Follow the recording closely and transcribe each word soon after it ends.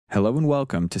Hello and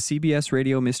welcome to CBS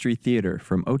Radio Mystery Theater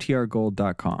from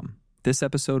OTRGold.com. This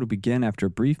episode will begin after a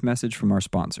brief message from our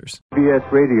sponsors.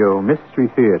 CBS Radio Mystery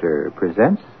Theater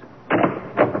presents...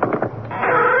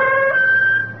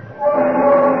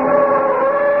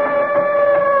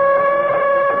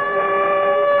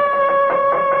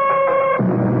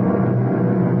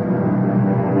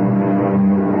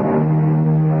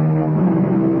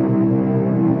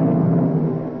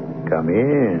 Come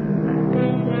in.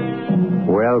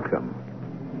 Welcome.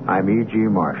 I'm E.G.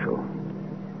 Marshall.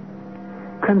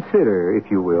 Consider, if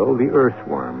you will, the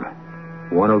earthworm,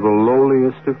 one of the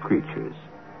lowliest of creatures.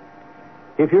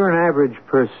 If you're an average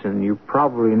person, you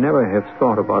probably never have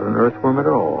thought about an earthworm at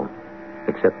all,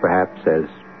 except perhaps as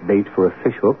bait for a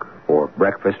fishhook or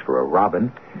breakfast for a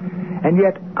robin. And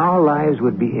yet, our lives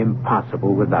would be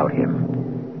impossible without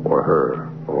him or her.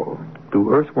 Or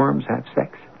do earthworms have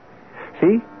sex?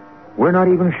 See? We're not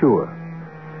even sure.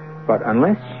 But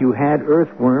unless you had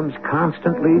earthworms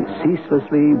constantly,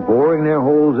 ceaselessly boring their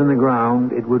holes in the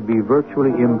ground, it would be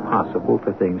virtually impossible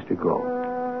for things to grow.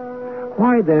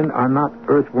 Why, then, are not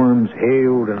earthworms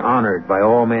hailed and honored by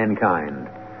all mankind?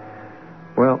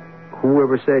 Well,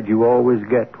 whoever said you always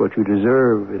get what you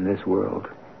deserve in this world?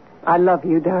 I love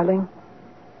you, darling.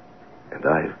 And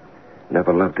I've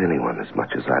never loved anyone as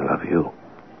much as I love you.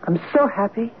 I'm so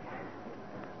happy.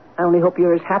 I only hope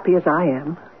you're as happy as I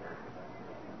am.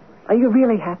 Are you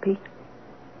really happy?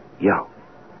 Yeah.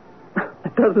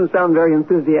 That doesn't sound very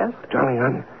enthusiastic.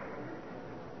 Darling,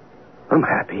 I'm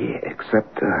happy,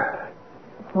 except,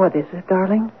 What is it,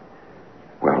 darling?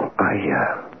 Well, I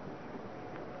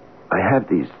have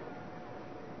these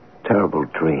terrible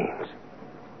dreams.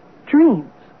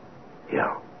 Dreams?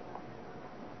 Yeah.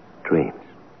 Dreams.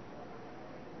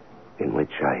 In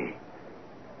which I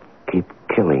keep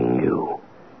killing you.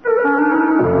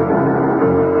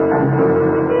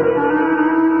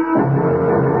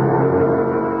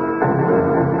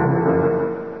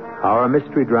 Our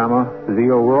mystery drama, The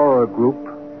Aurora Group,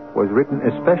 was written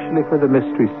especially for the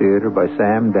Mystery Theater by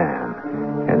Sam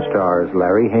Dan and stars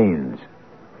Larry Haynes.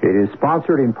 It is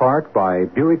sponsored in part by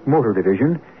Buick Motor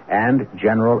Division and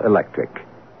General Electric.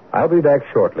 I'll be back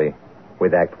shortly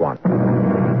with Act One.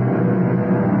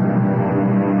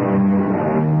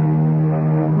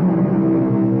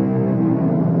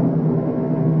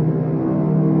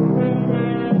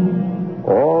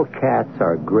 All cats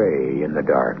are gray in the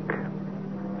dark.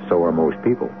 So are most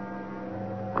people.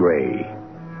 Gray.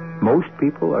 Most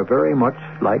people are very much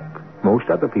like most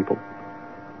other people.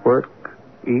 Work,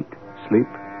 eat, sleep,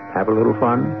 have a little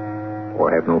fun,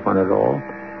 or have no fun at all.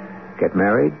 Get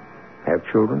married, have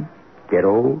children, get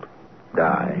old,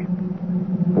 die.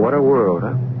 What a world,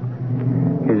 huh?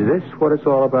 Is this what it's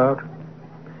all about?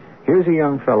 Here's a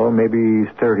young fellow, maybe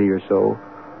 30 or so,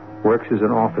 works as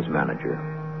an office manager.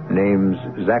 Name's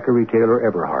Zachary Taylor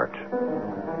Everhart.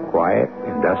 Quiet,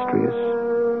 industrious.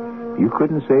 You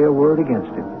couldn't say a word against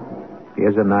him. He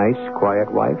has a nice,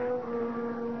 quiet wife.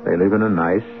 They live in a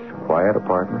nice, quiet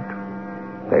apartment.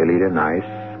 They lead a nice,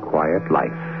 quiet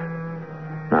life.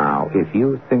 Now, if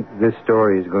you think this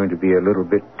story is going to be a little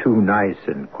bit too nice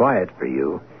and quiet for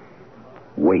you,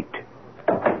 wait.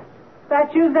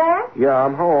 That you there? Yeah,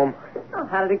 I'm home. Oh,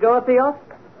 how did it go at the office?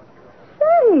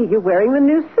 Say, you're wearing the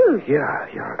new suit. Yeah.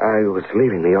 I was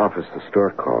leaving the office. The store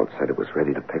called, said it was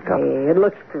ready to pick up. Hey, it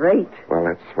looks great. Well,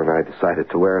 that's when I decided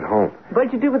to wear it home.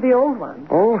 What'd you do with the old one?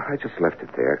 Oh, I just left it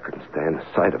there. Couldn't stand the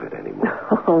sight of it anymore.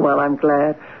 Oh, well, I'm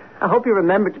glad. I hope you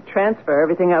remembered to transfer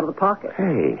everything out of the pocket.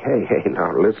 Hey,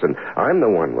 now listen. I'm the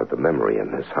one with the memory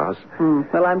in this house.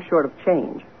 Well, I'm short of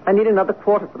change. I need another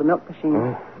quarter for the milk machine.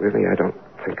 Oh, really? I don't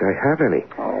think I have any.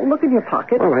 Oh, look in your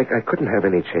pocket. Well, I couldn't have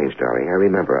any change, darling. I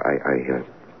remember.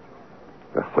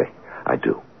 Well, wait, I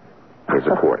do. Here's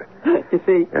a quarter. You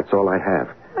see? That's all I have.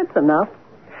 That's enough.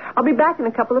 I'll be back in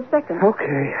a couple of seconds.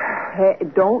 Okay. Hey,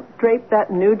 don't drape that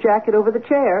new jacket over the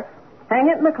chair. Hang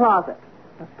it in the closet.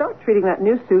 Now start treating that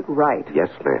new suit right. Yes,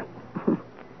 ma'am.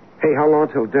 Hey, how long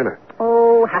till dinner?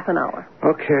 Oh, half an hour.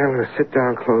 Okay, I'm going to sit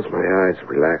down, close my eyes,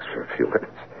 relax for a few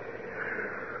minutes.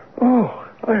 Oh,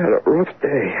 I had a rough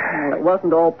day. Well, it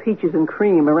wasn't all peaches and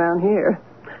cream around here.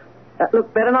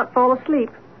 Look, better not fall asleep.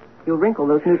 You'll wrinkle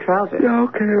those new trousers. Yeah,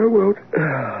 okay, I won't.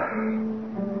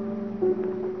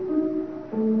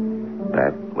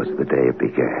 That was the day it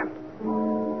began.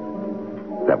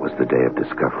 That was the day of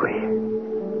discovery.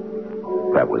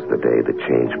 That was the day that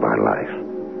changed my life.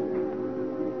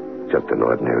 Just an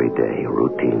ordinary day, a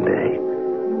routine day.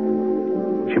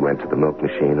 She went to the milk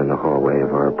machine in the hallway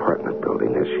of our apartment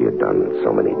building, as she had done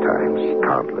so many times,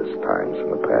 countless times in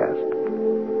the past.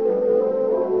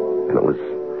 And it was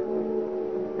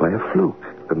by a fluke,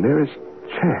 the merest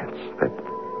chance that...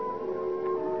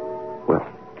 Well,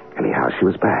 anyhow, she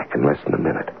was back in less than a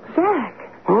minute. Zach!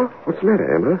 Huh? What's the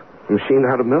matter, Emma? Machine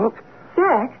out of milk?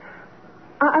 Zach,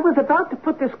 I was about to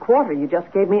put this quarter you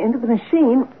just gave me into the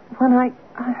machine when I...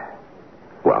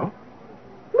 Well?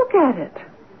 Look at it.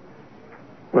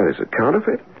 What, is it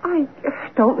counterfeit? I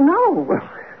don't know. Well,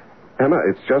 Emma,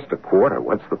 it's just a quarter.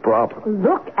 What's the problem?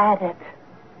 Look at it.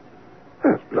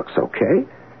 It looks okay.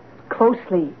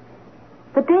 Closely.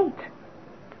 The date.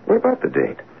 What about the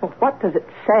date? Well, what does it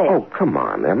say? Oh, come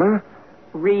on, Emma.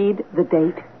 Read the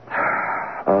date.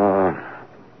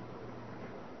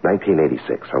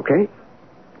 1986, okay?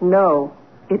 No,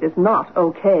 it is not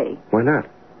okay. Why not?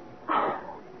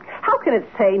 How can it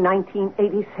say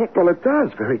 1986? Well, it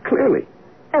does, very clearly.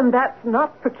 And that's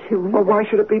not peculiar. Well, why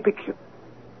should it be peculiar?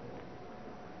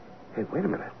 Hey, wait a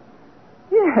minute.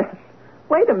 Yes.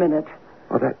 Wait a minute.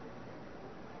 Oh,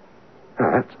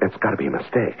 that's got to be a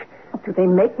mistake. Do they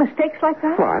make mistakes like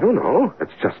that? Well, I don't know.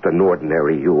 It's just an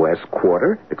ordinary U.S.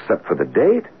 quarter, except for the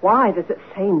date. Why does it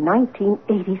say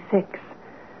 1986?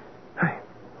 I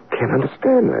can't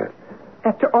understand that.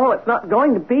 After all, it's not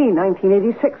going to be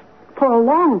 1986 for a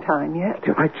long time yet.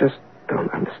 I just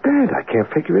don't understand. I can't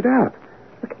figure it out.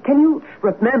 Look, can you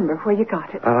remember where you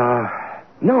got it?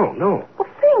 No. Well,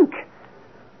 think.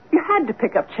 You had to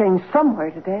pick up change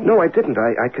somewhere today. No, I didn't.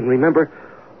 I can remember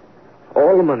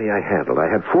all the money I handled. I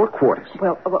had 4 quarters.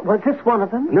 Well, was this one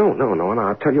of them? No, and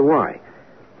I'll tell you why.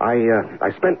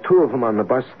 I spent 2 of them on the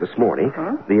bus this morning,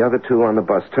 the other 2 on the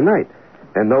bus tonight.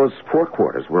 And those 4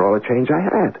 quarters were all the change I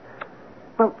had.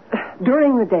 Well,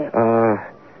 during the day?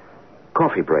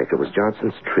 Coffee break. It was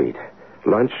Johnson's treat.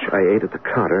 Lunch, I ate at the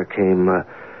counter, came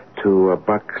to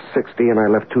 $1.60, and I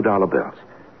left $2 bills.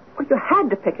 Well, you had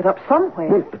to pick it up somewhere.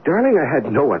 Well, darling, I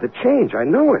had no other change. I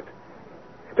know it.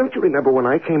 Don't you remember when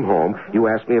I came home, you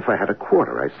asked me if I had a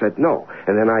quarter? I said no.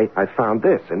 And then I found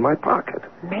this in my pocket.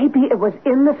 Maybe it was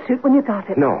in the suit when you got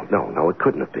it. No, it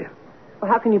couldn't have been. Well,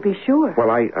 how can you be sure?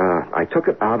 Well, I took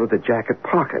it out of the jacket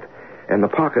pocket, and the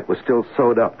pocket was still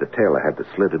sewed up. The tailor had to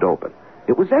slit it open.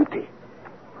 It was empty.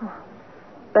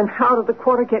 Then how did the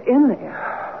quarter get in there?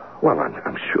 Well,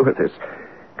 I'm sure there's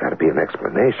got to be an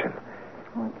explanation.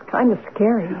 Well, it's kind of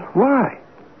scary. Why?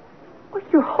 Well,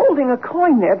 you're holding a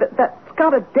coin there that's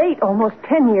got a date almost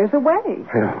 10 years away.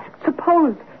 Yeah.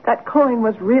 Suppose that coin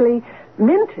was really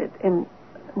minted in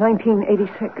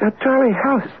 1986. Now, darling,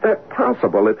 how is that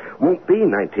possible? It won't be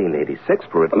 1986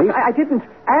 for at least... I didn't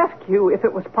ask you if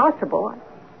it was possible.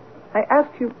 I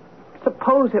asked you,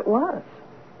 suppose it was.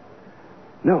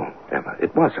 No, Emma,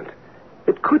 it wasn't.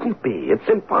 It couldn't be. It's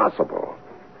impossible.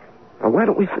 Now, why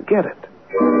don't we forget it?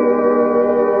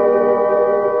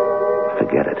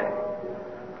 Forget it.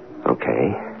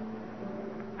 Okay.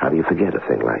 How do you forget a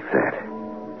thing like that?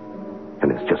 And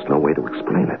there's just no way to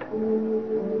explain it.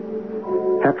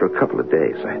 After a couple of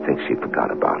days, I think she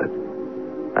forgot about it.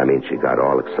 I mean, she got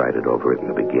all excited over it in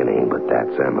the beginning, but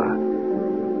that's Emma.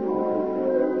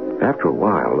 After a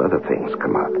while, other things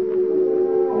come up.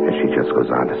 And she just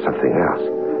goes on to something else.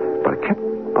 But it kept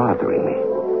bothering me.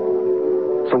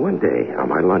 So one day, on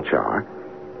my lunch hour,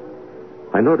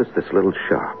 I noticed this little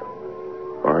shop.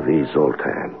 R.V.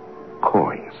 Zoltan.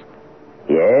 Coins.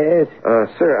 Yes?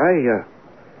 Sir,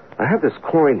 I have this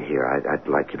coin here. I'd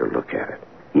like you to look at it.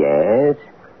 Yes?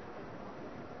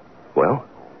 Well?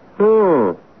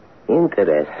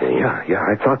 Interesting. Yeah,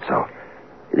 I thought so.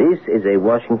 This is a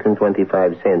Washington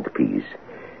 25-cent piece.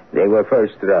 They were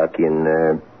first struck in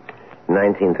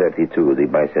 1932, the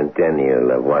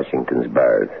bicentennial of Washington's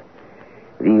birth.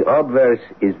 The obverse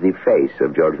is the face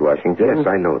of George Washington. Yes,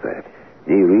 I know that.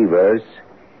 The reverse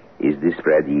is the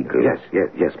spread eagle.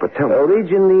 Yes, but tell me.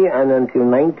 Originally and until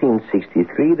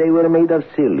 1963, they were made of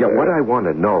silver. Yeah, what I want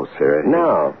to know, sir...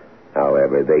 Now,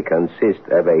 however, they consist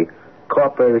of a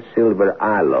copper-silver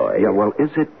alloy. Yeah, well, is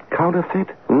it counterfeit?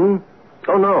 Oh,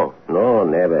 no,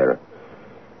 never.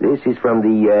 This is from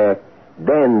the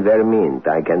Denver Mint,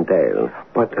 I can tell.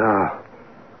 But,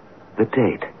 the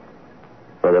date.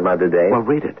 What about the date? Well,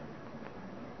 read it.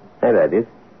 I read it.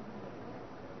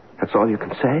 That's all you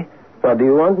can say? What do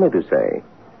you want me to say?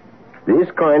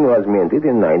 This coin was minted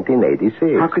in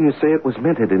 1986. How can you say it was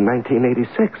minted in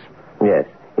 1986? Yes,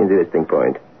 interesting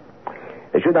point.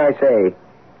 Should I say,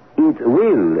 it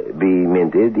will be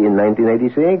minted in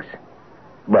 1986?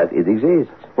 But it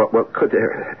exists. Well, could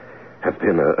there have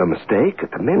been a mistake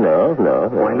at the mint? No.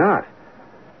 Why not?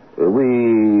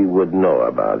 We would know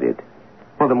about it.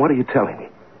 Well, then what are you telling me?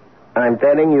 I'm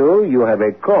telling you have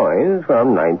a coin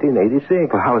from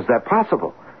 1986. Well, how is that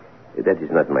possible? That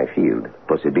is not my field.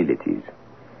 Possibilities.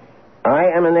 I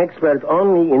am an expert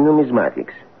only in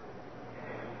numismatics.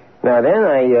 Now then,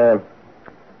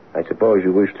 I suppose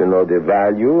you wish to know the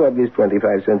value of this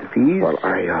 25-cent piece? Well,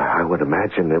 I would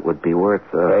imagine it would be worth...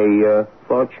 A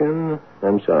fortune?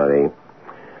 I'm sorry.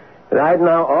 Right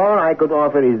now, all I could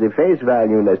offer is the face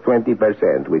value less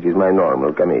 20%, which is my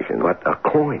normal commission. But a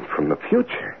coin from the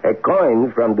future. A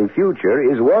coin from the future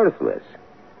is worthless.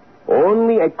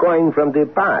 Only a coin from the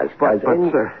past has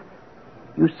any... sir...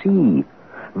 You see,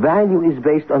 value is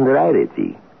based on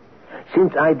rarity.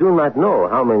 Since I do not know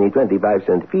how many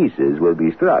 25-cent pieces will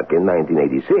be struck in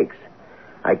 1986,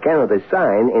 I cannot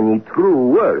assign any true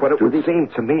worth But it to would this. seem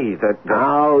to me that...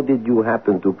 How did you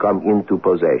happen to come into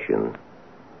possession?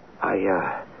 I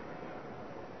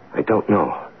don't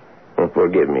know.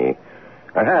 Forgive me.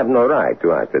 I have no right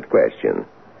to ask that question.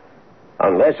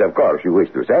 Unless, of course, you wish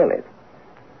to sell it.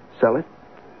 Sell it?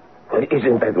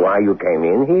 Isn't that why you came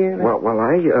in here? Well,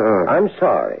 I'm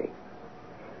sorry.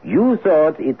 You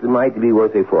thought it might be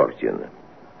worth a fortune.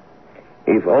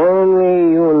 If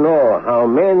only you know how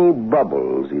many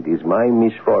bubbles it is my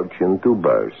misfortune to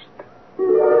burst.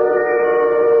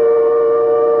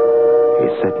 He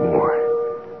said more.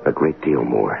 A great deal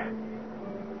more.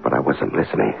 But I wasn't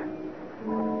listening.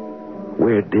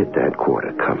 Where did that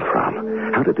quarter come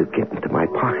from? How did it get into my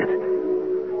pocket?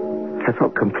 I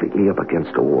felt completely up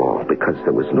against a wall because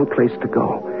there was no place to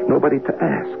go, nobody to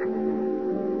ask.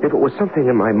 If it was something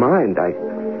in my mind, I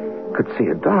could see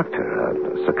a doctor,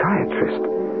 a psychiatrist.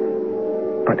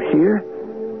 But here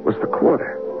was the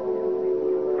quarter.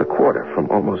 The quarter from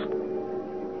almost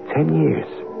 10 years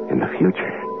in the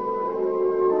future.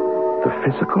 The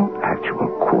physical, actual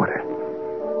quarter.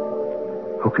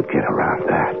 Who could get around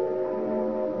that?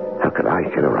 How could I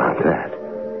get around that?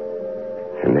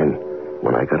 And then,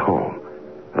 when I got home,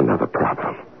 another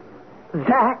problem.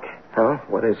 Zach, Huh?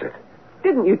 What is it?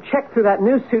 didn't you check through that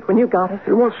new suit when you got it?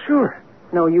 Well, sure.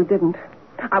 No, you didn't.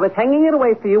 I was hanging it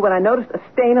away for you when I noticed a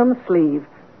stain on the sleeve.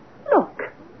 Look.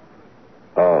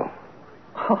 Oh.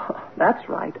 Oh, that's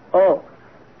right. Oh.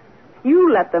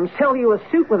 You let them sell you a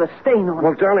suit with a stain on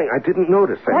Well, it. darling, I didn't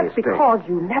notice any That's stain. because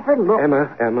you never looked.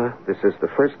 Emma, this is the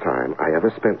first time I ever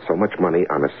spent so much money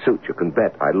on a suit. You can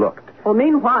bet I looked. Well,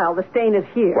 meanwhile, the stain is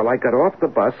here. Well, I got off the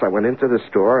bus, I went into the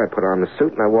store, I put on the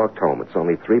suit, and I walked home. It's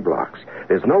only 3 blocks.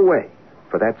 There's no way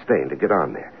for that stain to get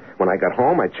on there. When I got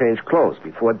home, I changed clothes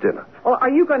before dinner. Or are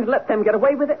you going to let them get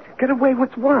away with it? Get away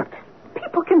with what?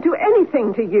 People can do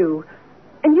anything to you.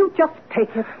 And you just take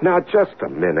it. Now, just a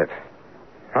minute.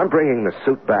 I'm bringing the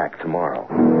suit back tomorrow.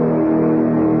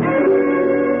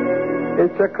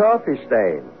 It's a coffee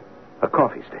stain. A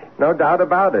coffee stain? No doubt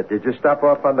about it. Did you stop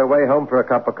off on the way home for a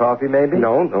cup of coffee, maybe?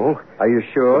 No. Are you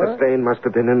sure? The stain must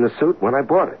have been in the suit when I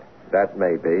bought it. That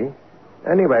may be.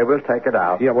 Anyway, we'll take it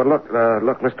out. Yeah, well, look,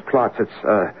 Mr. Plotz,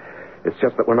 it's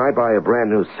just that when I buy a brand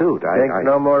new suit, Think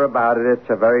no more about it. It's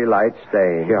a very light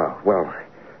stain. Yeah, well,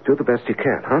 do the best you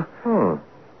can, huh?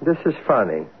 This is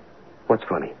funny. What's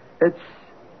funny? It's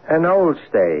an old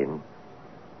stain.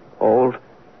 Old?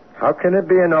 How can it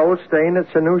be an old stain?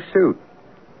 It's a new suit.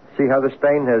 See how the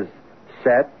stain has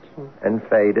set and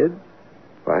faded?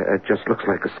 Why, it just looks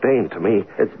like a stain to me.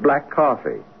 It's black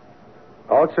coffee.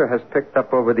 Also has picked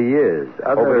up over the years.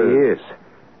 Over the years.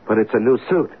 But it's a new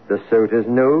suit. The suit is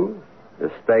new.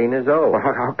 The stain is old. Well,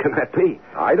 how can that be?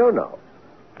 I don't know.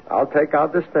 I'll take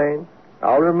out the stain.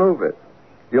 I'll remove it.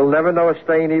 You'll never know a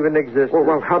stain even exists.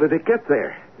 Well, how did it get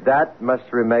there? That must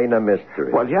remain a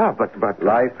mystery. Well, yeah, but...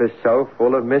 Life is so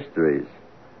full of mysteries.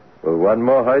 Will one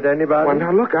more hurt anybody? Well,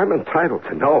 now, look, I'm entitled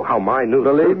to know how my new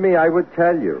Believe suit... me, I would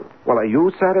tell you. Well, are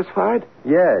you satisfied?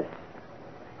 Yes.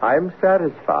 I'm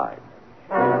satisfied.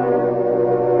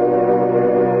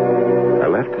 I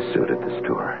left the suit at the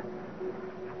store.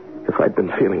 If I'd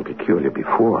been feeling peculiar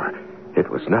before, it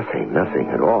was nothing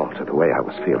at all to the way I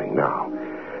was feeling now.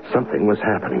 Something was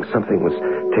happening. Something was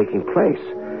taking place.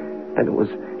 And it was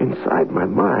inside my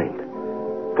mind.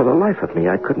 For the life of me,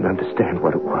 I couldn't understand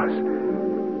what it was.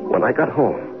 When I got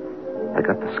home, I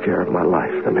got the scare of my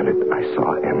life the minute I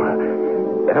saw Emma.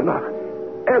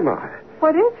 Emma!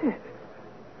 What is it?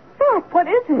 Zach, what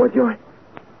is it? What, your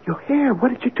hair. What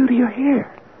did you do to your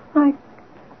hair?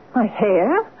 My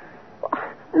hair?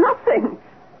 Nothing.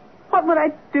 What would I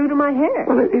do to my hair?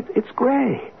 Well, it's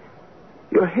gray.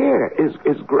 Your hair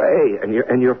is gray, and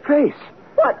your face.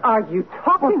 What are you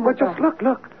talking Well, about? just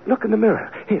look in the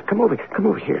mirror. Here, come over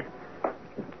here.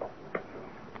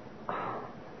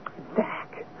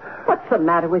 Zach, what's the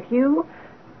matter with you?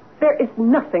 There is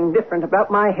nothing different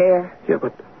about my hair. Yeah,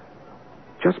 but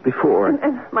just before...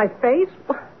 And my face?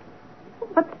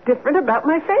 What's different about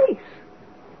my face?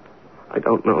 I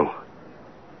don't know.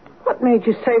 What made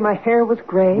you say my hair was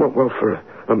gray? Well, for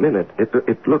a minute,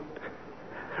 it looked...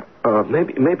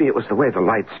 Maybe it was the way the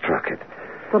light struck it.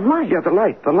 The light? Yeah, the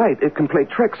light. It can play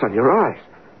tricks on your eyes.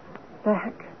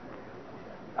 Zach,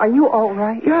 are you all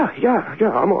right? Yeah.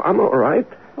 I'm all right.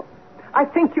 I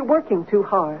think you're working too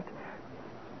hard.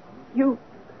 You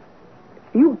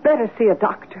better see a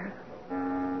doctor.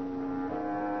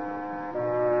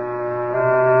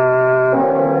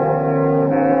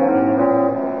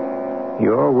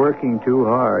 You're working too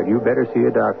hard. You better see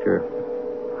a doctor.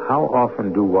 How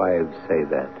often do wives say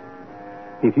that?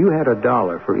 If you had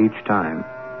 $1 for each time,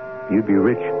 you'd be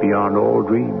rich beyond all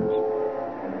dreams.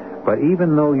 But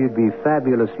even though you'd be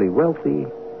fabulously wealthy,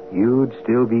 you'd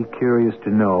still be curious to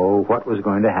know what was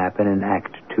going to happen in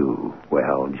Act 2.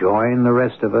 Well, join the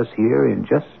rest of us here in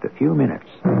just a few minutes.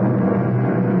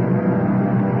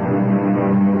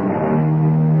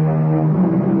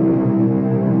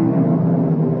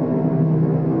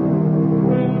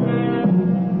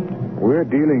 We're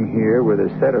dealing here with a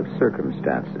set of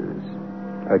circumstances,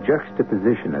 a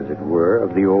juxtaposition, as it were,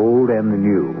 of the old and the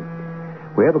new.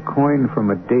 We have a coin from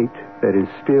a date that is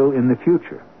still in the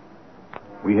future.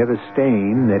 We have a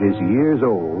stain that is years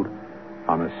old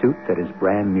on a suit that is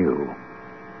brand new.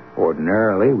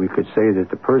 Ordinarily, we could say that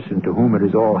the person to whom it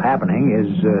is all happening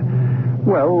is,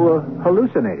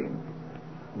 hallucinating.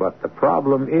 But the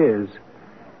problem is,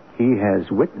 he has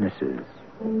witnesses.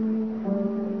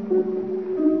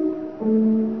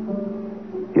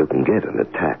 You can get an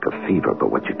attack of fever,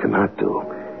 but what you cannot do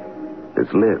is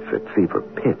live at fever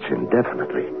pitch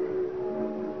indefinitely.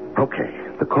 Okay,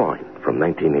 the coin from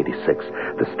 1986,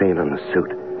 the stain on the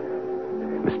suit.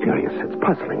 Mysterious, it's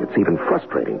puzzling, it's even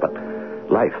frustrating, but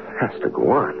life has to go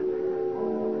on.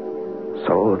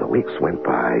 So the weeks went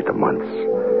by, the months,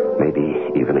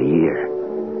 maybe even a year.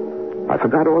 I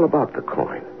forgot all about the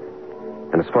coin.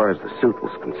 And as far as the suit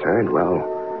was concerned, well,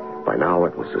 by now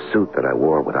it was a suit that I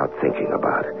wore without thinking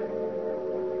about it.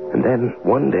 And then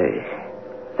one day...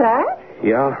 Zach?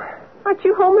 Yeah? Aren't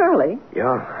you home early?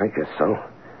 Yeah, I guess so.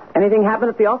 Anything happened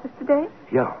at the office today?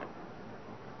 Yeah.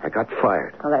 I got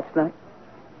fired. Oh, that's nice.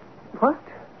 What?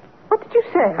 What did you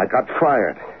say? I got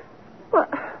fired. What?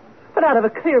 But out of a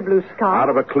clear blue sky. Out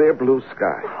of a clear blue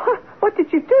sky. What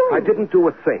did you do? I didn't do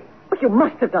a thing. Well, you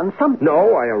must have done something.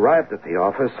 No, I arrived at the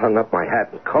office, hung up my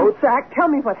hat and coat. Zach, tell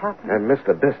me what happened. And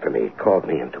Mr. Bistany called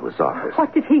me into his office.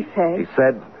 What did he say? He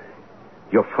said,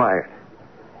 "You're fired."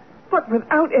 But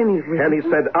without any reason. And he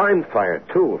said, "I'm fired,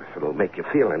 too, if it'll make you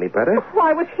feel any better."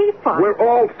 Why was he fired? We're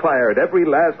all fired, every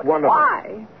last one of us.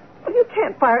 Why? Well, you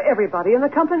can't fire everybody in the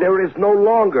company. There is no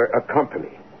longer a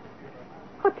company.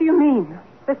 What do you mean?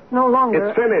 It's no longer...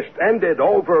 It's finished, ended,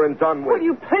 over and done with. Will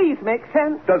you please make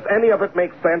sense? Does any of it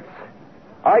make sense?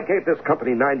 I gave this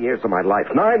company 9 years of my life,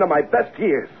 9 of my best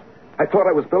years. I thought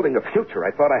I was building a future.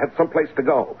 I thought I had someplace to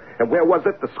go. And where was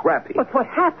it? The scrap heap. But what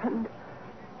happened?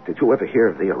 Did you ever hear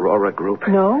of the Aurora Group?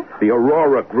 No. The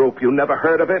Aurora Group. You never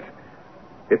heard of it?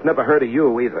 It never heard of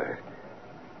you either.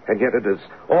 And yet it has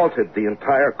altered the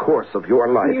entire course of your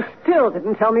life. You still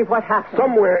didn't tell me what happened.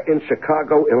 Somewhere in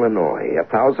Chicago, Illinois,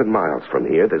 1,000 miles from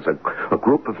here, there's a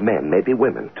group of men, maybe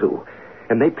women, too.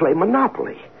 And they play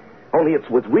Monopoly. Only it's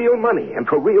with real money and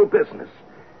for real business.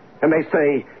 And they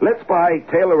say, let's buy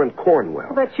Taylor and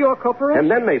Cornwell. That's your corporation?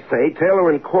 And then they say Taylor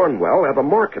and Cornwell have a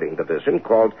marketing division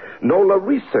called NOLA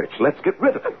Research. Let's get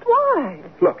rid of it. But why?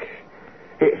 Look,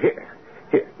 here.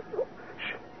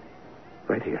 Shh.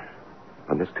 Right here.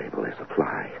 On this table, there's a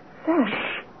fly. Zach.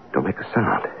 Shh. Don't make a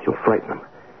sound. You'll frighten them.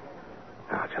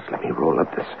 Now, just let me roll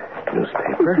up this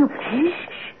newspaper. Shh.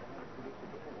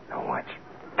 Now, watch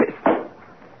this.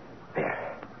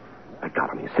 There. I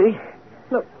got him, you see?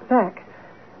 Look, Zach,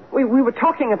 we were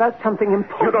talking about something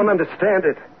important. You don't understand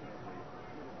it.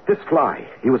 This fly,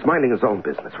 he was minding his own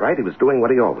business, right? He was doing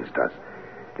what he always does.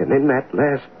 And in that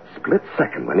last split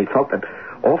second, when he felt that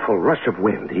awful rush of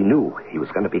wind, he knew he was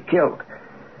going to be killed.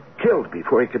 Killed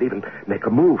before he could even make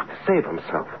a move to save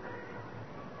himself.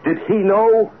 Did he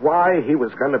know why he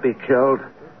was going to be killed?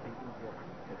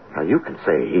 Now, you can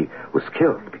say he was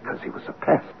killed because he was a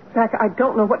pest. Zach, I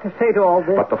don't know what to say to all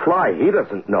this. But the fly, he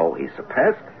doesn't know he's a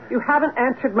pest. You haven't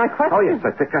answered my question. Oh, yes,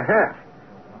 I think I have.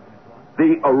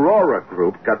 The Aurora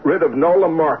Group got rid of NOLA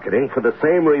Marketing for the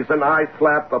same reason I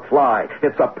slapped the fly.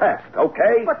 It's a pest,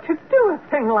 okay? But to do a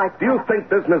thing like that... Do you think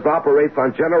business operates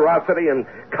on generosity and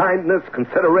kindness,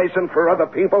 consideration for other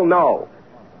people? No.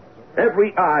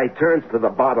 Every eye turns to the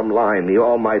bottom line, the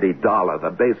almighty dollar,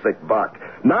 the basic buck.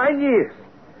 9 years.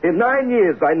 In 9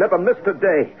 years, I never missed a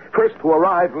day. First to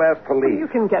arrive, last to leave. You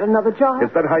can get another job.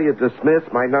 Is that how you dismiss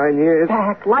my 9 years?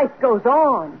 Zach, life goes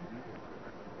on.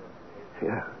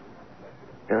 Yeah.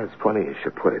 Yeah, it's funny you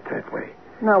should put it that way.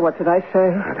 Now, what did I say?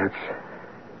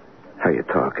 how you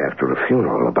talk after a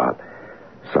funeral about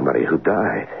somebody who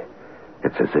died.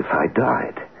 It's as if I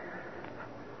died.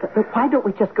 But why don't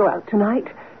we just go out tonight?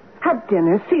 Have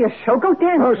dinner, see a show, go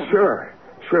dancing. Oh,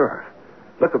 sure.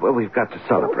 Look at what we've got to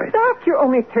celebrate. Doc, you're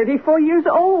only 34 years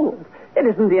old. It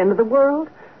isn't the end of the world.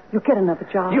 You'll get another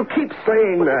job. You keep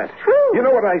saying that. It's true. You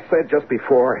know what I said just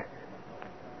before?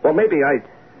 Well, maybe I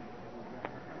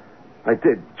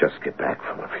did just get back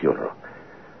from a funeral.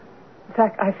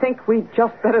 Zach, I think we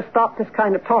just better stop this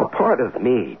kind of A talk. part of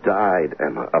me died,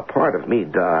 Emma. A part of me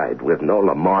died with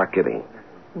Nola marketing.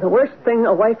 The worst thing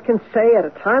a wife can say at a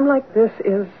time like this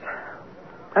is,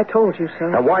 I told you so.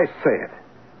 Now, why say it?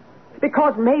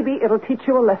 Because maybe it'll teach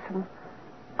you a lesson.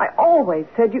 I always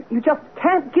said you just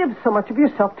can't give so much of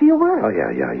yourself to your work. Oh,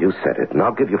 yeah, you said it, and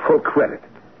I'll give you full credit.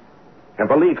 And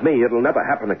believe me, it'll never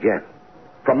happen again.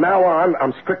 From now on,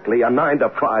 I'm strictly a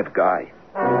 9-to-5 guy.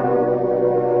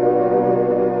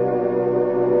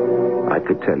 I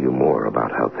could tell you more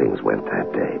about how things went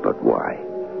that day, but why?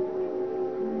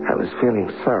 I was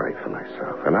feeling sorry for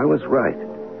myself, and I was right.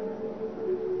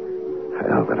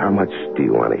 Well, but how much do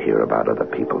you want to hear about other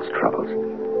people's troubles?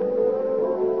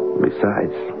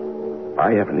 Besides,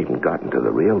 I haven't even gotten to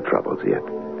the real troubles yet.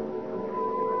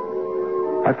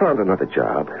 I found another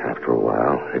job after a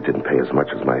while. It didn't pay as much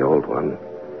as my old one.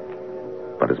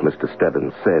 But as Mr.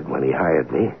 Stebbins said when he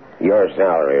hired me... Your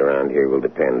salary around here will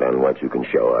depend on what you can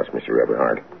show us, Mr.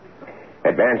 Eberhard.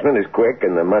 Advancement is quick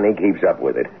and the money keeps up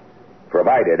with it.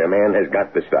 Provided a man has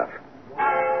got the stuff.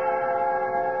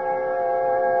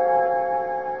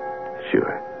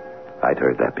 Sure. I'd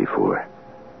heard that before.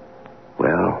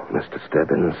 Well, Mr.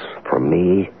 Stebbins, for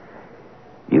me,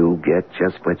 you get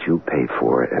just what you pay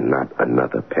for and not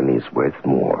another penny's worth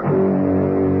more.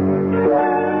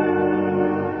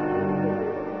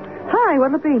 Hi,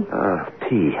 what'll it be?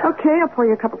 Tea. Okay, I'll pour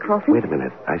you a cup of coffee. Wait a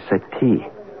minute. I said tea.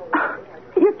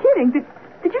 You're kidding. Did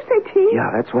you say tea?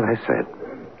 Yeah, that's what I said.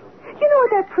 You know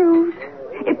what that proves?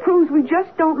 It proves we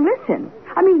just don't listen.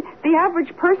 I mean, the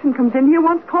average person comes in here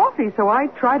wants coffee, so I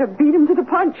try to beat him to the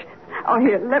punch. Oh,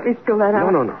 here, let me spill that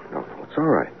out. No. It's all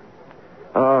right.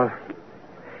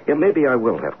 Yeah, maybe I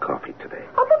will have coffee today.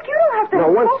 Oh, look, you don't have to No,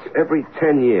 have once coffee. every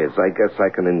 10 years, I guess I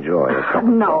can enjoy a cup of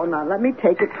No, coffee. let me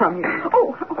take it from you.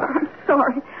 Oh, I'm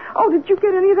sorry. Oh, did you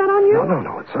get any of that on you?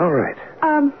 No, it's all right.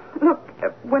 Look,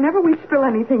 whenever we spill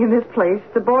anything in this place,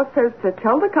 the boss says to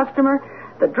tell the customer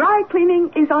the dry cleaning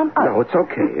is on us. No, it's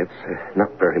okay. It's not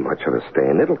very much of a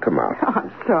stain. It'll come out. Oh,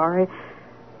 I'm sorry.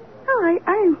 Oh,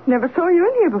 I never saw you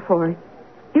in here before.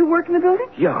 You work in the building?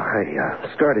 Yeah, I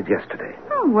started yesterday.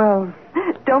 Oh, well,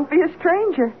 don't be a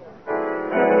stranger.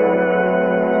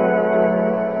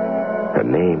 Her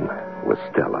name was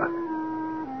Stella.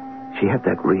 She had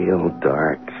that real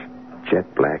dark,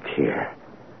 jet black hair.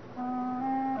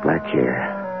 Black hair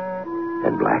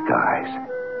and black eyes.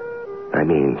 I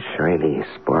mean, shiny,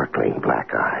 sparkling black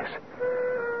eyes.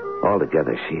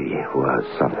 Altogether, she was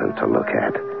something to look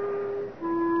at.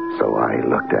 So I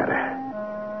looked at her.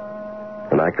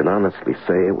 And I can honestly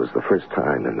say it was the first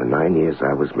time in the 9 years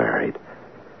I was married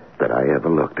that I ever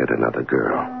looked at another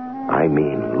girl. I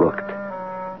mean, looked.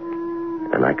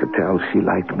 And I could tell she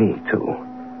liked me, too.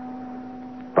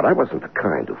 But I wasn't the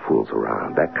kind who fools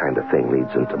around. That kind of thing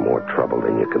leads into more trouble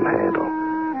than you can handle.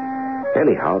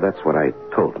 Anyhow, that's what I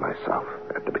told myself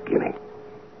at the beginning.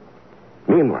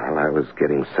 Meanwhile, I was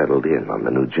getting settled in on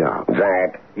the new job.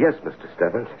 Zach, Yes, Mr.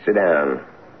 Stebbins. sit down.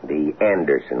 The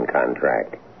Anderson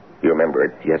contract. You remember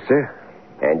it? Yes, sir.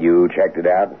 And you checked it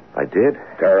out I did.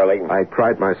 thoroughly? I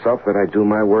pride myself that I do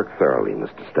my work thoroughly,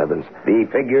 Mr. Stebbins. The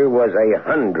figure was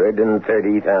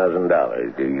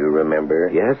 $130,000. Do you remember?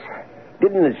 Yes?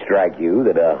 Didn't it strike you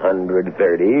that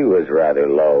 $130 was rather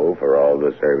low for all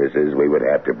the services we would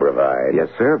have to provide? Yes,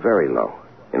 sir. Very low.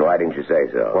 And why didn't you say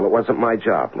so? Well, it wasn't my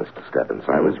job, Mr. Stebbins.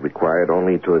 I was required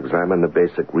only to examine the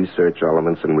basic research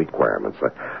elements and requirements.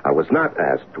 I was not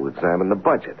asked to examine the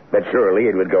budget. But surely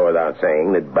it would go without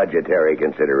saying that budgetary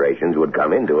considerations would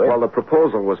come into it. Well, the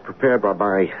proposal was prepared by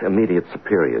my immediate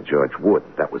superior, George Wood.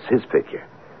 That was his figure.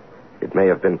 It may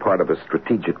have been part of a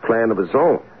strategic plan of his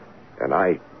own. And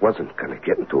I wasn't going to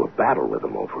get into a battle with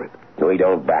him over it. We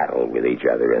don't battle with each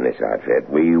other in this outfit.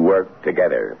 We work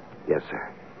together. Yes, sir.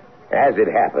 As it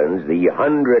happens, the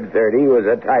 130 was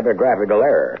a typographical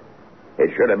error.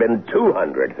 It should have been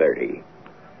 230.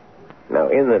 Now,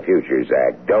 in the future,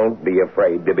 Zach, don't be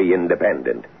afraid to be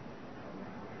independent.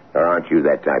 Or aren't you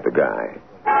that type of guy?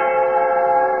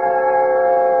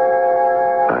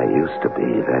 I used to be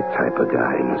that type of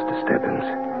guy, Mr. Stebbins.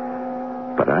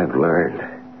 But I've learned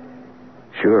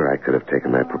Sure, I could have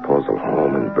taken that proposal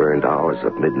home and burned hours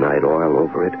of midnight oil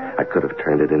over it. I could have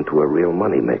turned it into a real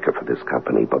moneymaker for this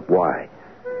company, but why?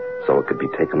 So it could be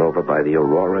taken over by the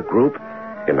Aurora Group,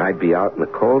 and I'd be out in the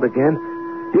cold again?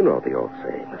 You know the old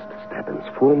saying, Mr. Stebbins,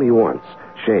 fool me once,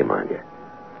 shame on you.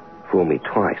 Fool me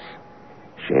twice,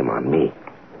 shame on me.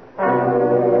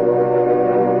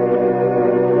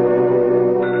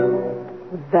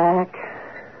 Zach.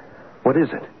 What is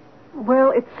it?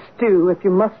 Well, it's stew, if you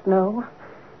must know.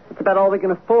 It's about all we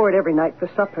can afford every night for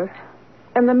supper.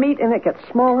 And the meat in it gets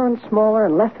smaller and smaller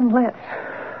and less and less.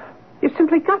 You've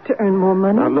simply got to earn more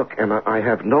money. Now, look, Emma, I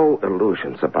have no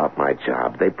illusions about my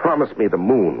job. They promised me the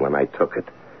moon when I took it.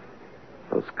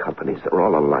 Those companies, they're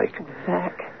all alike.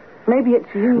 Zach, maybe it's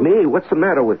you. Me? What's the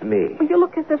matter with me? Well, you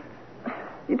look as if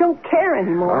you don't care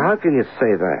anymore. Well, how can you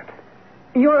say that?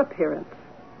 Your appearance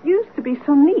used to be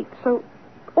so neat, so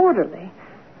orderly.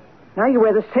 Now you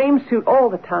wear the same suit all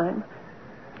the time.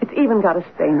 It's even got a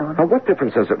stain on it. Now, what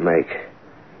difference does it make?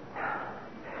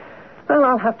 Well,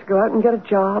 I'll have to go out and get a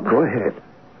job. Go ahead.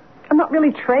 I'm not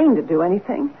really trained to do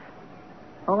anything.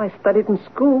 All I studied in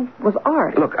school was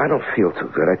art. Look, I don't feel too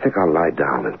good. I think I'll lie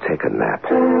down and take a nap.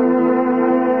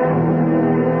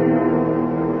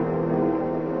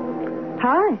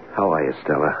 Hi. How are you,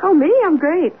 Stella? Oh, me? I'm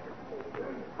great.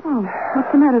 Oh,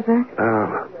 what's the matter, Zach?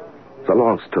 It's a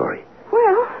long story.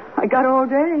 Well, I got all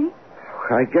day.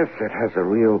 I guess it has a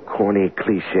real corny,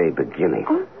 cliche beginning.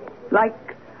 Oh, like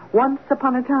once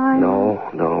upon a time?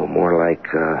 No, more like,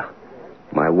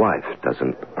 my wife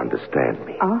doesn't understand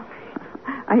me. Oh,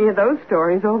 I hear those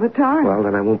stories all the time. Well,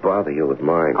 then I won't bother you with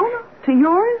mine. Oh, no. To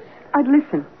yours, I'd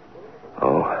listen.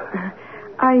 Oh?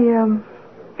 I,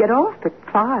 get off at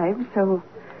 5, so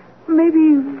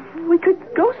maybe we could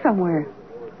go somewhere.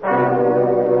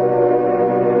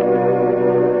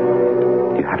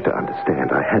 You have to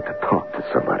understand, I had to talk to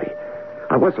somebody.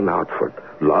 I wasn't out for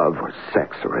love or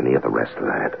sex or any of the rest of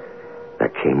that.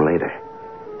 That came later.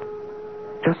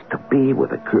 Just to be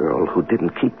with a girl who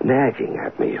didn't keep nagging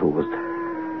at me, who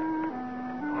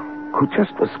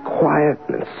just was quiet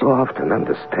and soft and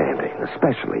understanding,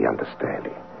 especially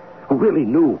understanding. Who really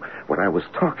knew what I was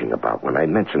talking about when I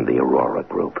mentioned the Aurora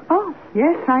Group. Oh,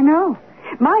 yes, I know.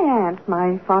 My aunt,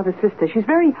 my father's sister, she's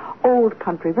very old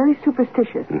country, very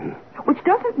superstitious. Mm-hmm. Which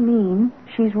doesn't mean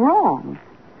she's wrong.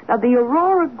 Now, the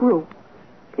Aurora Group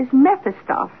is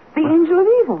Mephistopheles, the angel of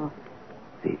evil.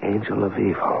 The angel of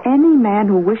evil. Any man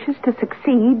who wishes to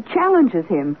succeed challenges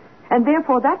him, and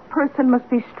therefore that person must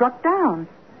be struck down,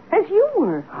 as you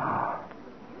were. Oh.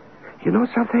 You know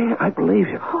something? I believe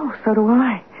you. Oh, so do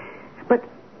I. But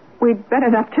we'd better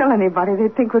not tell anybody.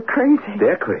 They'd think we're crazy.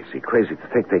 They're crazy. Crazy to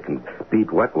think they can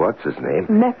beat what's his name?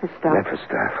 Mephistopheles.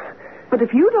 Mephistopheles. But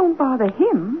if you don't bother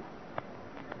him,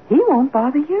 he won't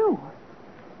bother you.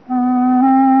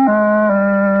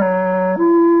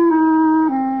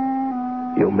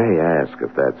 You may ask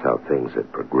if that's how things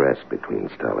had progressed between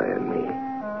Stella and me.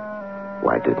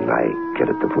 Why didn't I get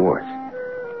a divorce?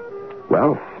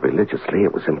 Well, religiously,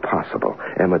 it was impossible.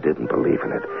 Emma didn't believe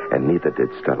in it, and neither did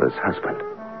Stella's husband.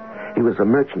 He was a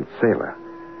merchant sailor,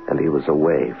 and he was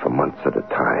away for months at a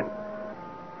time.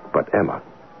 But Emma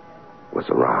was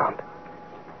around.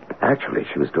 Actually,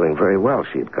 she was doing very well.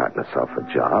 She had gotten herself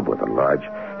a job with a large,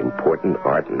 important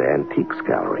art and antiques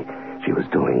gallery. She was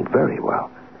doing very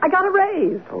well. I got a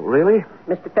raise. Oh, really?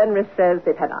 Mr. Fenris says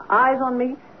they've had eyes on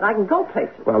me, and I can go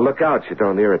places. Well, look out you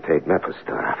don't irritate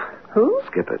Mephistopheles. Who?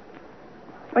 Skip it.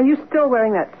 Are you still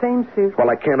wearing that same suit? Well,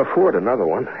 I can't afford another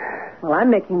one. Well, I'm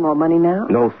making more money now.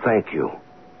 No, thank you.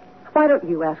 Why don't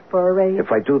you ask for a raise?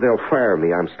 If I do, they'll fire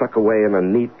me. I'm stuck away in a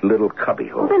neat little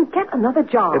cubbyhole. Well, then get another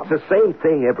job. It's the same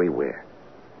thing everywhere.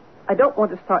 I don't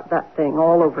want to start that thing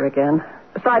all over again.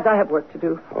 Besides, I have work to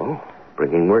do. Oh,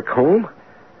 bringing work home?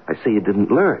 I see you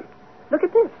didn't learn. Look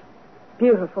at this.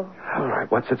 Beautiful. All right,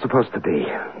 what's it supposed to be?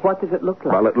 What does it look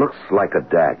like? Well, it looks like a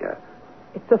dagger.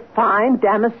 It's a fine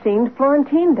Damascene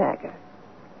Florentine dagger.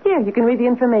 Here, you can read the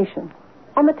information.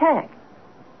 On the tag.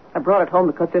 I brought it home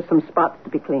because there's some spots to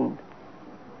be cleaned.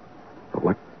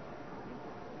 What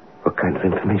kind of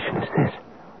information is this?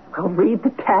 Well, read the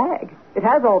tag. It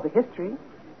has all the history.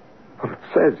 Well, it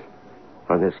says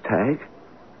on this tag,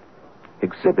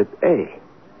 Exhibit A.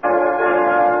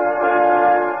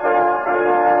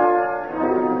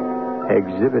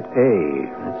 Exhibit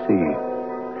A. Let's see.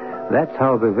 That's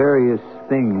how the various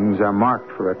things are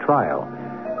marked for a trial.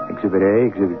 Exhibit A,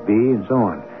 Exhibit B, and so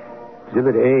on.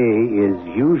 Exhibit A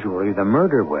is usually the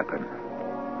murder weapon.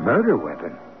 Murder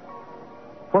weapon?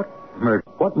 What murder?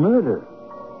 What murder?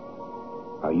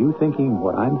 Are you thinking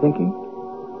what I'm thinking?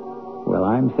 Well, Well,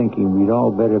 I'm thinking we'd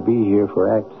all better be here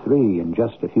for Act 3 in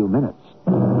just a few minutes.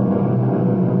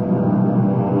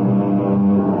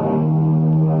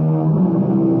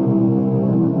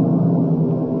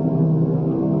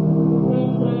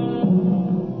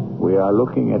 We are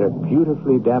looking at a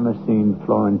beautifully Damascene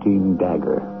Florentine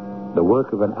dagger, the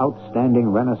work of an outstanding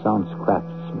Renaissance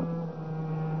craftsman.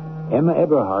 Emma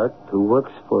Eberhardt, who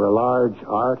works for a large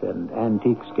art and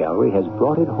antiques gallery, has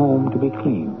brought it home to be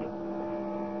cleaned.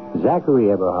 Zachary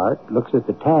Eberhardt looks at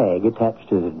the tag attached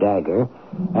to the dagger,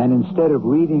 and instead of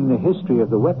reading the history of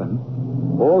the weapon,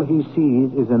 all he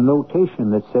sees is a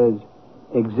notation that says,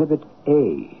 Exhibit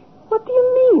A. What do you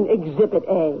mean, Exhibit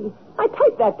A? I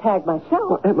typed that tag myself.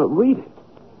 Well, Emma, read it.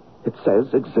 It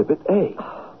says Exhibit A.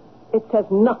 It says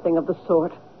nothing of the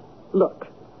sort. Look,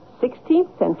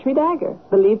 16th century dagger,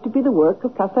 believed to be the work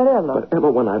of Casarello. But,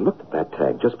 Emma, when I looked at that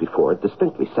tag just before, it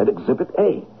distinctly said Exhibit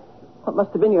A. What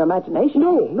must have been your imagination?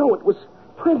 No, it was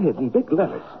printed in big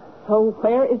letters. So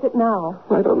where is it now?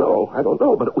 I don't know,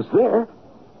 but it was there.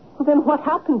 Well, then what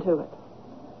happened to it?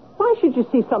 Why should you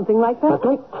see something like that? Now,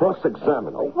 don't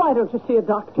cross-examine me. Why don't you see a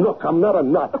doctor? Look, I'm not a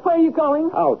nut. Where are you going?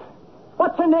 Out.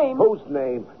 What's her name? Whose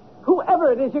name?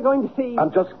 Whoever it is you're going to see.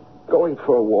 I'm just going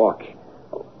for a walk.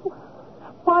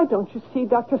 Why don't you see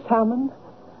Dr. Salmon?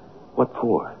 What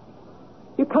for?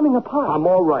 You're coming apart. I'm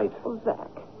all right. Oh, Zach,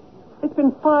 it's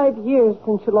been 5 years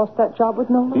since you lost that job with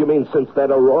Nola. You mean since that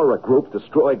Aurora group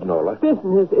destroyed Nola?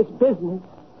 Business is business.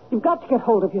 You've got to get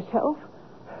hold of yourself.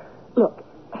 Look,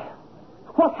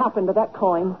 what happened to that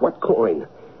coin? What coin?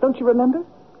 Don't you remember?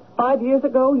 5 years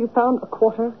ago, you found a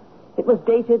quarter. It was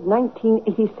dated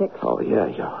 1986. Oh,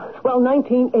 yeah. Well,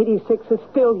 1986 is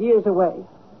still years away.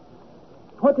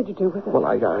 What did you do with it? Well,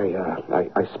 I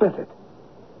spent it.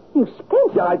 You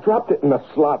spent it? Yeah, I dropped it in a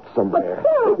slot somewhere.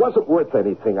 But, It wasn't worth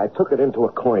anything. I took it into a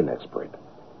coin expert.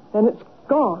 Then it's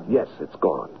gone. Yes, it's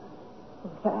gone.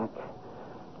 Zach,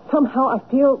 somehow I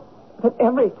feel that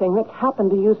everything that's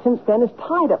happened to you since then is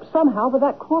tied up somehow with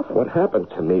that quarter. What happened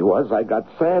to me was I got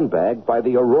sandbagged by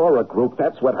the Aurora group.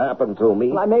 That's what happened to me.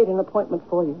 Well, I made an appointment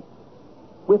for you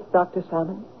with Dr.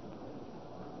 Salmon.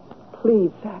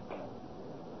 Please, Zach.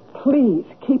 Please,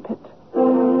 keep it.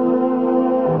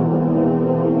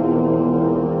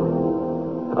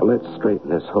 Now, let's straighten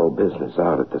this whole business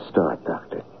out at the start,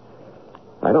 Doctor.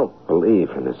 I don't believe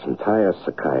in this entire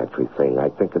psychiatry thing. I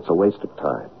think it's a waste of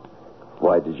time.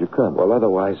 Why did you come? Well,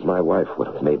 otherwise my wife would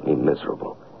have made me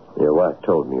miserable. Your wife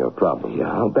told me your problem.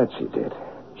 Yeah, I'll bet she did.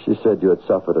 She said you had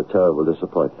suffered a terrible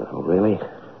disappointment. Oh, really?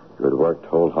 You had worked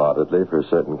wholeheartedly for a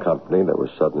certain company that was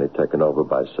suddenly taken over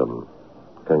by some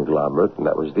conglomerate, and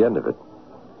that was the end of it.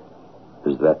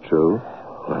 Is that true?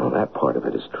 Well, that part of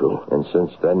it is true. And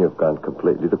since then, you've gone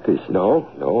completely to pieces. No,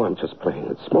 I'm just playing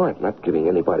it smart, not giving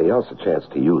anybody else a chance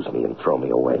to use me and throw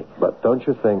me away. But don't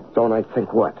you think... Don't I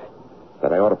think what?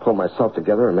 That I ought to pull myself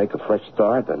together and make a fresh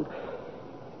start? And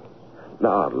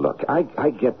no, look,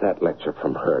 I get that lecture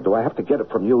from her. Do I have to get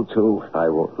it from you, too? I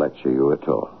won't lecture you at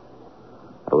all.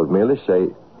 I will merely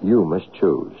say you must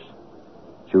choose.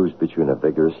 Choose between a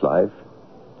vigorous life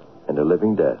and a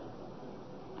living death.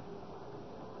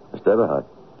 Mr. Eberhardt.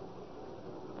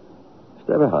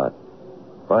 Mr. Eberhardt.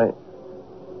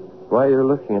 Why are you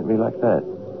looking at me like that?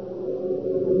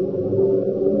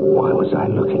 Why was I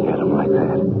looking at him like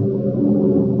that?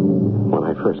 When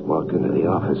I first walked into the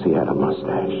office, he had a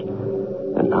mustache.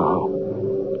 And now,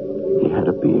 he had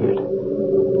a beard.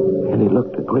 And he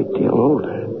looked a great deal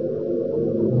older.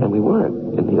 And we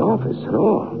weren't in the office at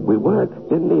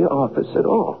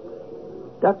all.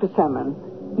 Dr. Salmon,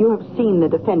 you have seen the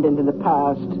defendant in the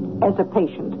past as a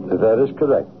patient. That is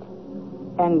correct.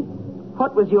 And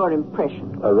what was your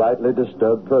impression? A rightly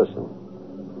disturbed person.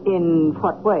 In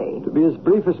what way? To be as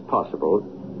brief as possible,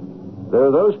 there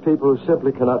are those people who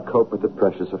simply cannot cope with the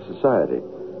pressures of society.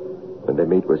 When they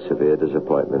meet with severe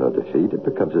disappointment or defeat, it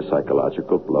becomes a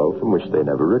psychological blow from which they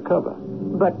never recover.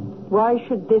 But why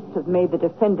should this have made the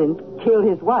defendant kill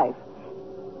his wife?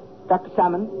 Dr.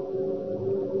 Salmon?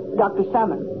 Dr.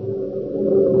 Salmon?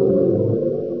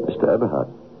 Mr. Eberhardt.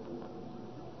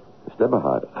 Mr.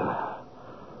 Eberhardt.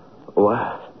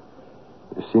 What?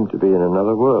 You seem to be in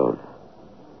another world.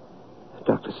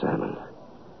 Dr. Salmon,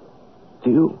 do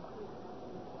you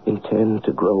intend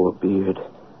to grow a beard?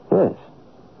 Yes.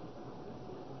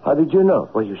 How did you know?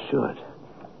 Well, you should.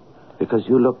 Because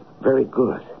you look very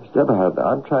good. Mr. Eberhardt,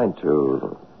 I'm trying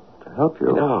to help you.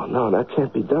 No, that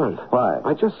can't be done. Why?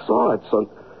 I just saw it,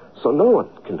 so no one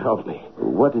can help me.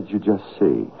 What did you just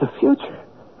see? The future.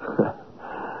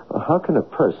 Well, how can a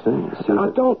person see... Now,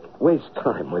 don't waste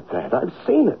time with that. I've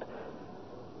seen it.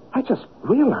 I just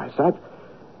realized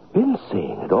been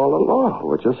seeing it all along.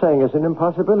 What you're saying is an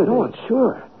impossibility. No, I'm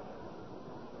sure.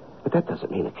 But that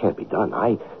doesn't mean it can't be done.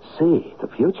 I see the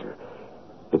future.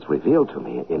 It's revealed to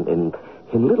me in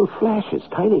little flashes,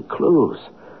 tiny clues.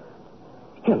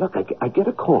 Here, look, I get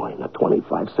a coin, a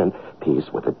 25-cent piece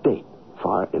with a date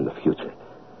far in the future.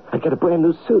 I get a brand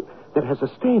new suit that has a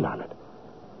stain on it.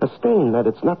 A stain that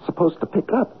it's not supposed to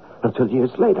pick up until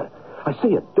years later. I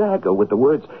see a dagger with the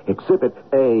words Exhibit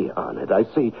A on it. I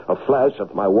see a flash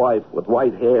of my wife with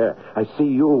white hair. I see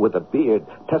you with a beard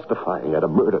testifying at a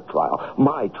murder trial.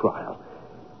 My trial.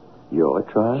 Your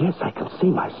trial? Yes, I can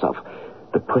see myself,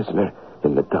 the prisoner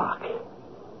in the dock.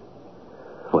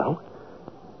 Well,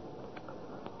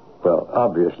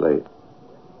 obviously.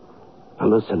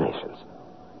 Hallucinations.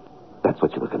 That's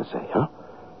what you were going to say, huh?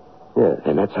 Yes.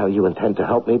 And that's how you intend to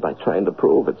help me, by trying to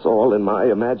prove it's all in my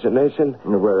imagination?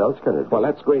 Where else can it be? Well,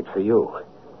 that's great for you.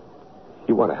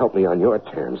 You want to help me on your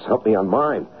terms. Help me on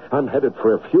mine. I'm headed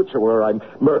for a future where I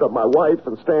murder my wife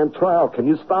and stand trial. Can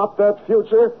you stop that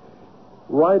future?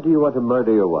 Why do you want to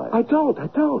murder your wife? I don't.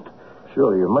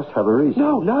 Sure, you must have a reason.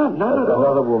 No, not at all.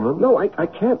 Another woman? No, I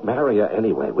can't marry her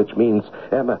anyway, which means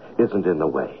Emma isn't in the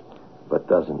way. But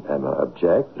doesn't Emma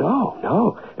object?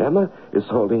 No. Emma is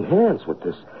holding hands with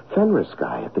this Fenris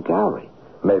guy at the gallery.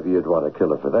 Maybe you'd want to kill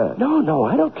her for that. No,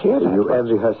 I don't care that You much.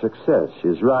 envy her success.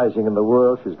 She's rising in the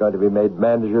world. She's going to be made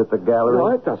manager at the gallery. No,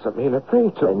 it doesn't mean a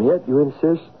thing to And me. yet you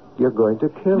insist you're going to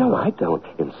kill her. No, I don't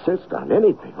insist on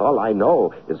anything. All I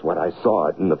know is what I saw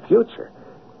in the future.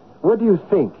 What do you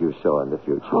think you saw in the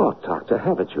future? Oh, Doctor,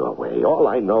 have it your way. All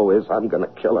I know is I'm going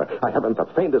to kill her. I haven't the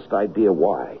faintest idea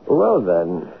why. Well,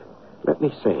 then... Let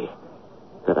me say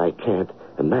that I can't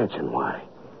imagine why.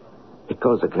 It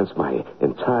goes against my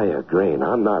entire grain.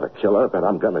 I'm not a killer, but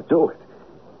I'm going to do it.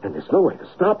 And there's no way to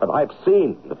stop it. I've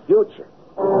seen the future.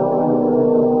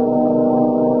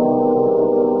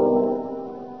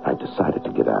 I decided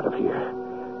to get out of here.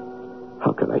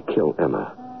 How could I kill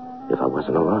Emma if I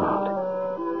wasn't around?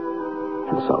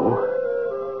 And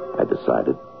so I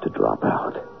decided to drop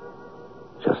out.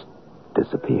 Just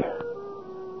disappear.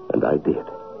 And I did.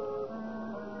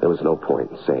 There was no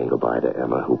point in saying goodbye to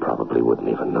Emma, who probably wouldn't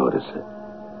even notice it.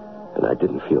 And I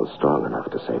didn't feel strong enough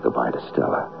to say goodbye to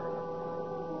Stella.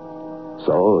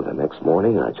 So the next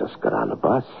morning, I just got on the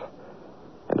bus,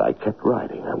 and I kept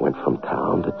riding. I went from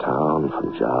town to town,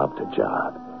 from job to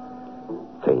job.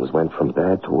 Things went from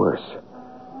bad to worse.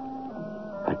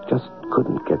 I just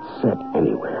couldn't get set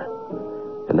anywhere.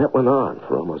 And that went on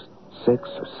for almost 6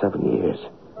 or 7 years.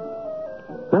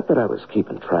 Not that I was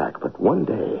keeping track, but one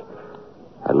day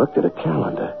I looked at a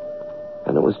calendar,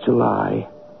 and it was July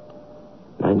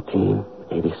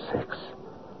 1986.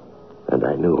 And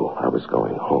I knew I was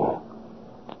going home,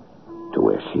 to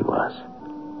where she was.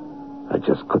 I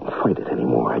just couldn't fight it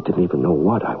anymore. I didn't even know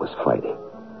what I was fighting.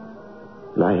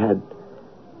 And I had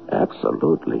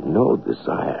absolutely no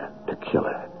desire to kill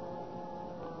her.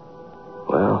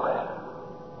 Well,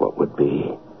 what would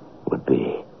be, would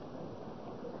be.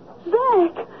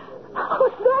 Zach! Oh,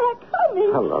 Zach, honey.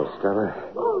 Hello, Stella.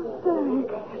 Oh, Zach.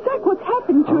 Zach, what's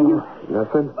happened to you?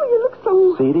 Nothing? Oh, you look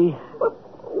so... Seedy? Well,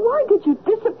 why did you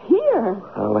disappear?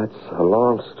 Well, that's a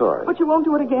long story. But you won't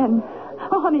do it again.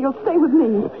 Oh, honey, you'll stay with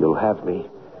me. If you'll have me.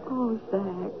 Oh,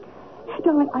 Zach.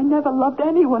 Darling, I never loved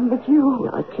anyone but you.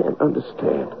 Yeah, I can't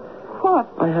understand. What?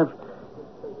 I have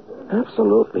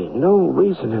absolutely no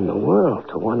reason in the world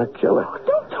to want to kill her. Oh,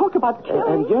 don't talk about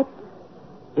killing. And yet,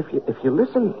 if you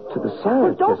listen to the Well,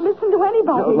 scientists... don't listen to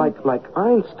anybody. No, like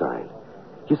Einstein.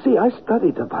 You see, I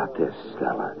studied about this,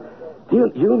 Stella.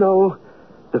 Do you know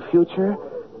the future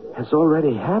has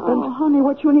already happened? Oh, honey,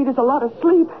 what you need is a lot of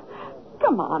sleep.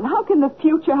 Come on, how can the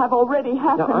future have already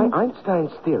happened? Now,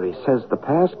 Einstein's theory says the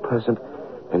past, present,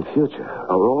 and future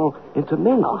are all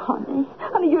intermingled. Oh,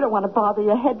 honey, you don't want to bother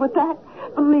your head with that.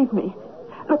 Believe me.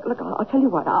 Look, I'll tell you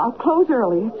what. I'll close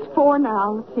early. It's 4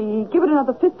 now. Let's see. Give it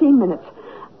another 15 minutes.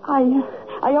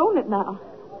 I own it now.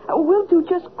 We'll do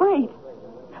just great.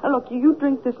 Look, you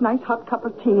drink this nice hot cup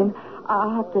of tea, and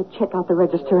I'll have to check out the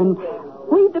register and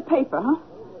read the paper, huh?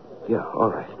 Yeah,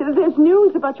 all right. There's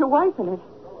news about your wife in it.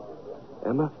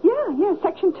 Emma? Yeah,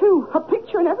 Section 2. Her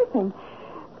picture and everything.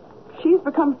 She's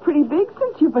become pretty big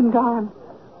since you've been gone.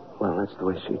 Well, that's the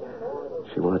way she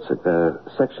wants it.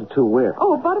 Section 2 where?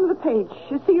 Oh, bottom of the page.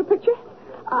 You see your picture?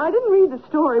 I didn't read the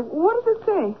story. What does it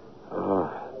say?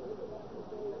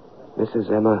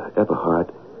 Mrs. Emma Eberhardt,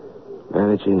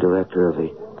 Managing Director of the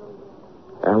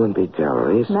Allenby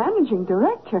Galleries. Managing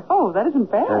Director? Oh, that isn't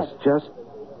bad. Has just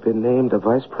been named a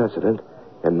Vice President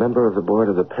and member of the board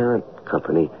of the parent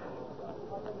company,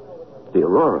 the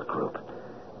Aurora Group.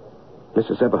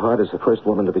 Mrs. Eberhard is the first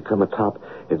woman to become a top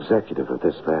executive of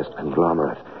this vast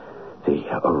conglomerate. The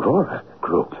Aurora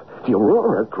Group. The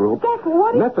Aurora Group. Zach,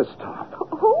 what is... Mephistoph.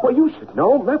 Who? Well, you should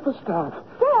know Mephistoph.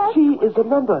 Zach? She is a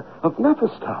member of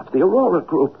Mephistoph, the Aurora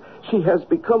Group. She has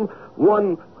become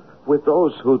one with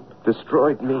those who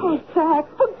destroyed me. Oh, Zach,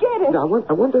 forget it. Now,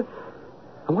 I wonder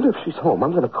if she's home.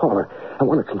 I'm going to call her. I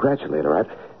want to congratulate her.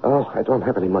 I don't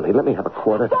have any money. Let me have a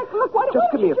quarter. Zach, look, what...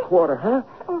 Just give me a quarter, huh?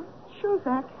 Oh, sure,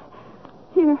 Zach.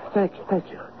 Here. Thank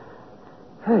you.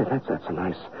 Hey, that's a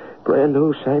nice, brand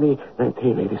new, shiny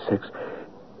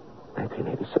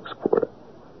 1986 quarter.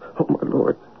 Oh, my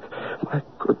Lord. My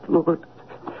good Lord.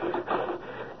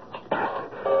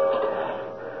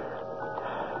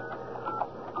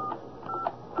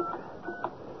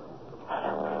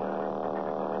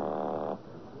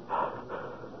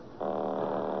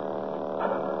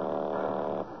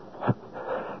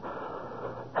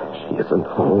 She isn't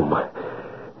home.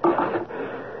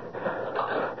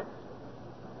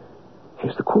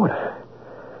 Here's the quarter.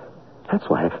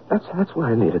 That's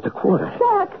why I needed the quarter.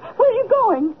 Zach, where are you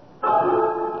going?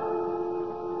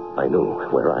 I knew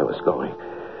where I was going.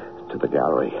 To the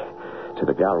gallery. To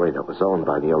the gallery that was owned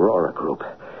by the Aurora Group.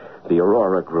 The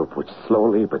Aurora Group, which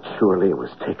slowly but surely was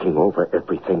taking over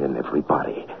everything and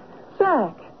everybody.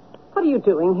 Zach, what are you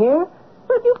doing here?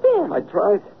 Where have you been?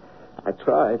 I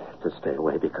tried to stay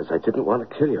away because I didn't want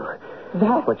to kill you.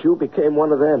 Zach. But you became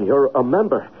one of them. You're a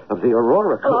member of the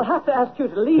Aurora Group. Well, I'll have to ask you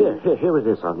to leave. Here it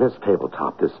is on this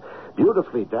tabletop, this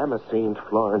beautifully damascened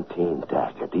Florentine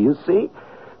dagger. Do you see?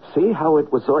 See how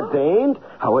it was ordained?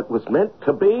 How it was meant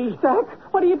to be? Zach,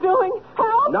 what are you doing?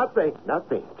 Help! Nothing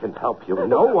can help you.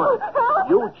 No one. Help!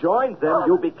 You joined them.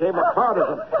 You became a part of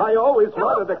them. I always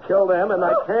wanted to kill them, and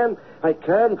I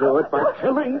can do it by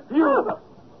killing you.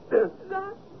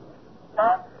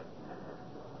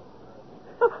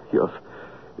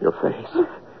 Your face.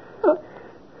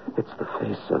 It's the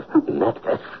face of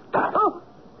Mephistoph.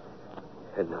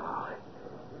 And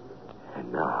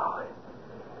now,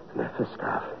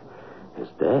 Mephistoph is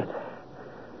dead.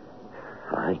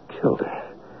 I killed her.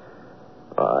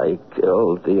 I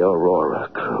killed the Aurora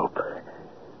Group.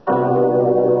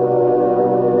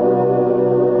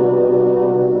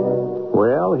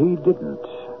 Well, he didn't.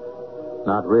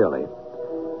 Not really.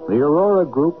 The Aurora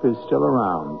Group is still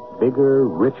around, bigger,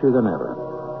 richer than ever.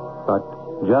 But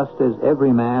just as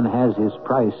every man has his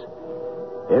price,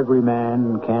 every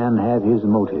man can have his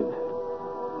motive.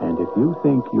 And if you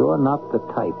think you're not the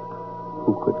type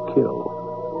who could kill,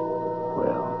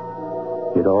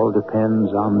 well, it all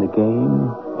depends on the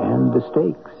game and the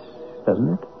stakes,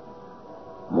 doesn't it?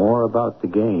 More about the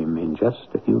game in just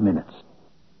a few minutes.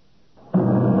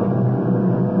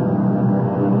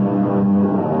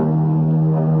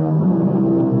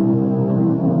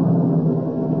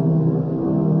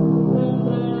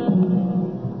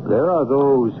 There are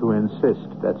those who insist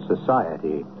that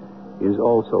society is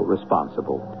also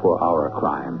responsible for our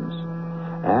crimes.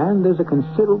 And there's a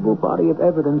considerable body of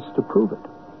evidence to prove it.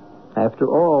 After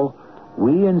all,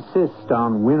 we insist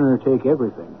on winner take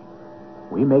everything.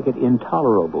 We make it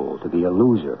intolerable to be a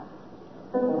loser.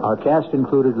 Our cast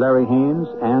included Larry Haynes,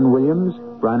 Ann Williams,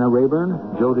 Bryna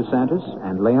Rayburn, Joe DeSantis,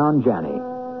 and Leon Janney.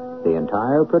 The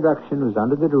entire production was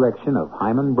under the direction of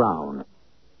Hyman Brown.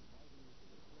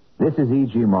 This is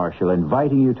E.G. Marshall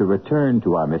inviting you to return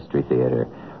to our Mystery Theater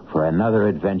for another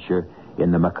adventure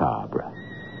in the macabre.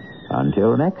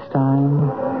 Until next time,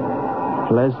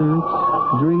 pleasant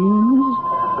dreams.